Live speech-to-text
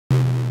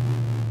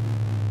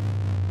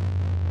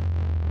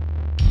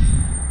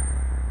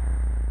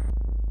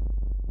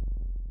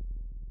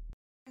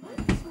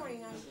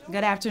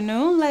Good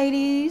afternoon,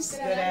 ladies.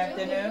 Good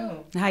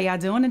afternoon. How y'all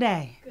doing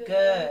today?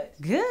 Good.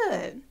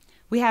 Good.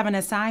 We have an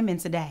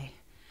assignment today.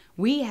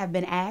 We have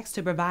been asked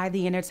to provide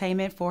the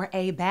entertainment for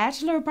a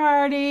bachelor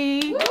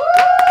party. Woo!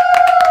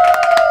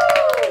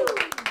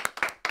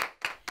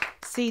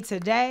 See,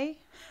 today,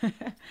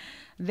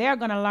 they're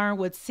going to learn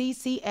what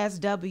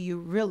C.C.S.W.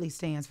 really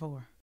stands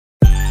for.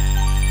 Hey!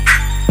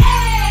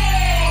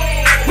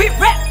 We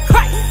rep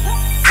Christ.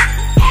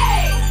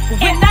 Hey!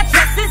 We're not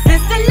dresses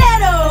and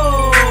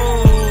stilettos.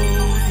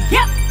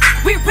 Yep,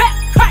 we rep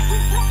Christ.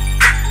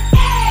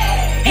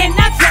 Hey! And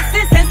not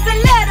dresses and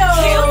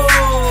stilettos. Cute,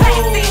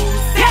 classy,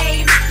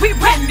 same. We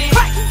rep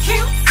Christ.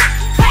 Cute,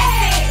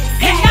 classy,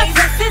 and not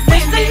dresses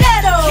and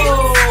stilettos.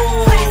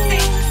 Cute,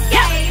 classy,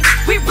 same.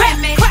 We rep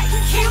Christ.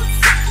 Cute,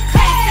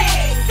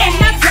 classy, and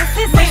not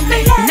dresses and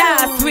stilettos.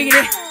 Nah, sweetie,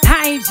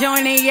 I ain't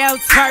joining your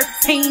twerk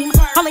team.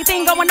 Only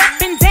thing going up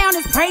and down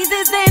is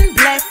praises and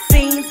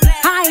blessings.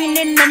 I ain't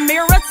in the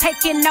mirror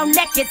taking no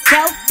naked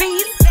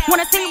selfies.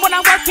 Wanna see what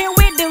I'm working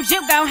with, dude, you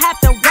gon' have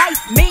to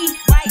wife me.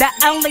 The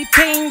only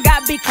thing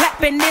I be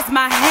clapping is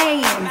my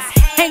hands.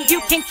 And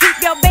you can keep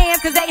your bands,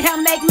 cause they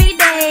help make me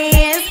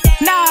dance.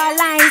 Nah,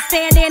 I ain't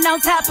standing on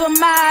top of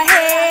my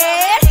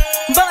head,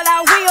 but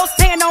I will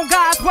stand on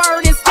God's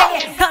word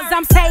instead. Cause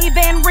I'm saved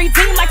and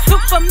redeemed like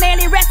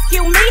Superman, he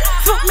rescued me.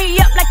 Swoop me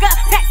up like a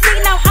taxi,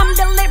 now I'm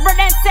delivered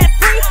and set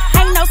free.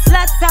 Ain't no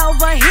sluts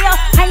over here,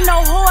 ain't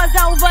no whores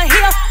over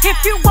here. If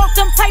you want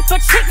them type of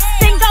chicks,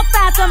 then go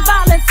find some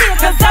volunteers.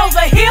 Cause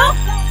over here,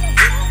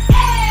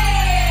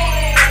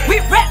 hey, we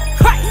rep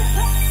Christ.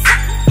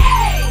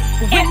 Hey,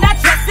 we're not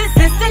dresses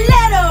and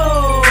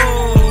stilettos.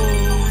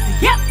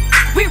 Yep,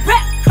 we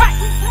rep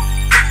Christ.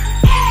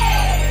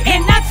 Hey,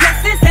 and not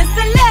dresses and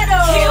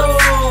stilettos. Cute,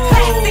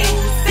 classy,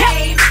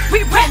 same.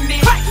 We rep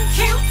Christ.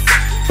 Cute,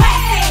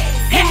 classy,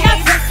 and not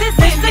dresses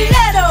and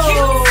stilettos.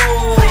 Cute,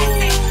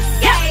 classy,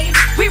 same.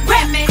 We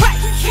rep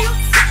Christ. Cute,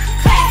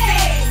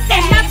 classy,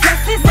 and not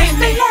dresses and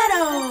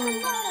stilettos.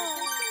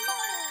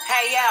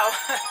 hey yo,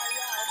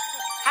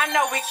 I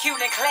know we cute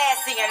and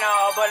classy and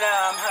all, but I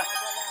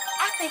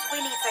think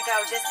we need to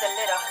go just a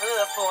little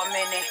hood for a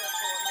minute.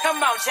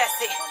 Come on,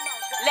 Jesse,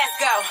 let's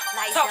go.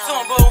 Talk to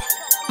him, boo.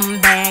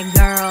 Bad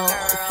girl,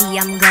 see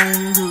I'm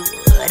going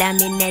good. I'm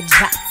in that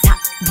drop top,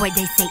 boy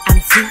they say I'm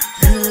too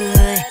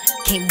good.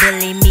 Can't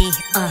bully me,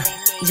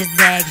 just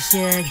zag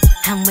shug.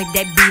 I'm with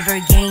that beaver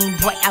game,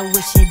 boy I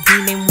wish a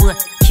demon would.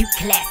 Cute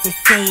class is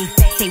safe,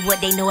 say what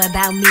they know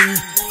about me.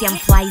 See I'm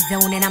fly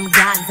zone and I'm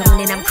God zone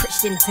and I'm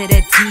Christian to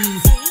the T.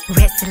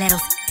 Red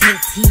stilettos, tank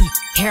tee,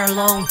 hair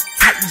long,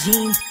 tight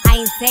jeans. I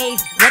ain't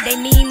safe, what they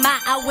mean, my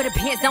outward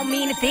appearance don't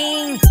mean a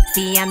thing.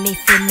 See I'm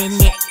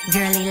effeminate,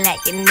 girly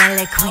like an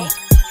eloquent.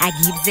 I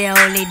give the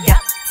holy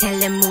duck, tell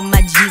them who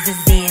my Jesus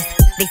is.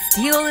 They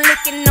still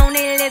licking on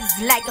their lips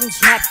like I'm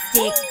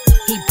chapstick.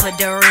 He put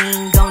the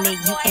ring on it,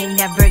 you ain't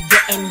never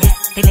getting this.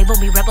 They label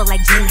me rebel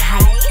like Jim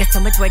Hyde. Got so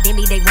much word in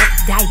me, they won't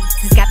die.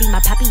 Since God be my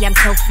puppy, I'm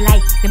so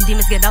fly. Them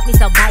demons get off me,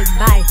 so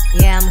bye-bye.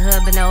 Yeah, I'm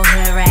hood, but no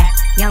hood rat.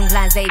 Young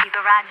blind baby, you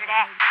can roger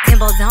that.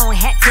 Timbals on,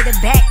 hat to the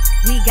back.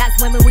 We got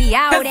swimming, we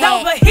out Cause at.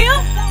 over here,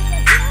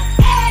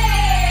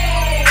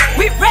 hey,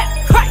 we rep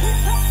Christ.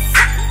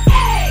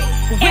 Hey,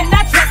 we're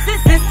not dresses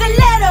and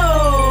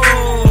stilettos.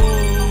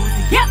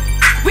 Yep,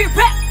 we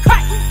rep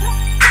Christ.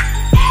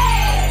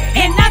 Hey,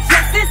 and not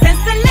dresses and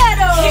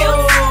stilettos.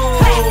 Cute,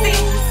 classy,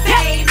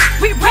 same.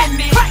 We rep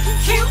Christ.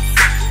 Cute,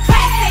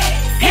 classy,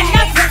 and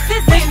not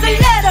dresses and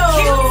stilettos.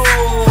 Cute,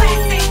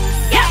 classy,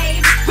 same.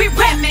 We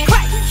rep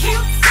Christ.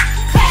 Cute,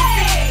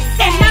 classy,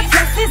 and not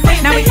dresses and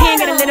stilettos. Now we can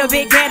get a little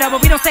bit ghetto,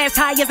 but we don't stash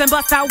tires and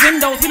bust out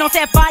windows. We don't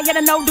set fire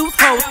to no deuce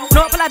codes.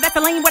 Nor pull out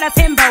Vaseline with our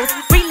Timbos.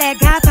 We let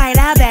God fight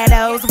our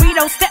battles. We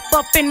don't step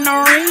up in the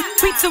ring.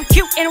 We too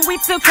cute and we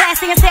too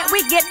classy. Instead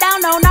we get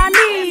down on our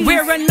knees.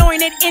 We're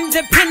anointed,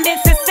 independent,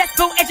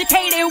 successful,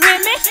 educated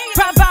women.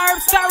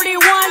 Proverbs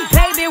 31,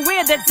 baby,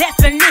 we're the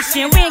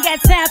definition. We ain't got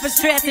time for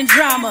stress and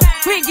drama.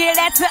 We get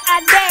that to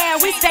our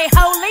dad. We stay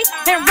holy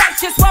and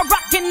righteous while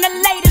rocking the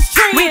latest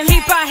trend. We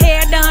keep our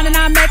hair done and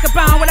our makeup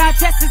on with our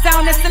dresses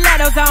on and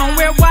stilettos on.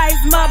 We're wives,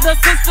 mothers,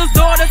 sisters,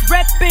 daughters,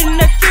 repping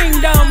the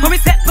kingdom. When we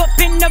step up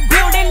in the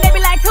building,